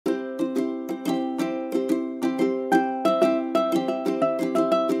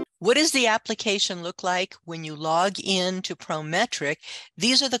What does the application look like when you log in to Prometric?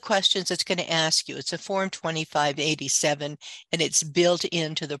 These are the questions it's going to ask you. It's a Form 2587, and it's built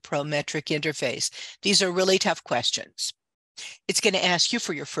into the Prometric interface. These are really tough questions. It's going to ask you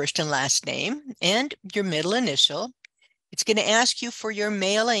for your first and last name and your middle initial. It's going to ask you for your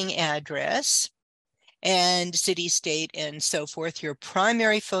mailing address and city, state, and so forth, your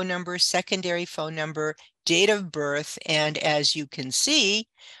primary phone number, secondary phone number, date of birth, and as you can see,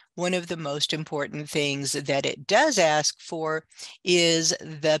 one of the most important things that it does ask for is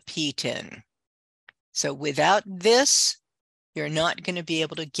the PTIN. So without this, you're not going to be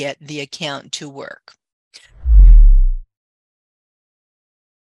able to get the account to work.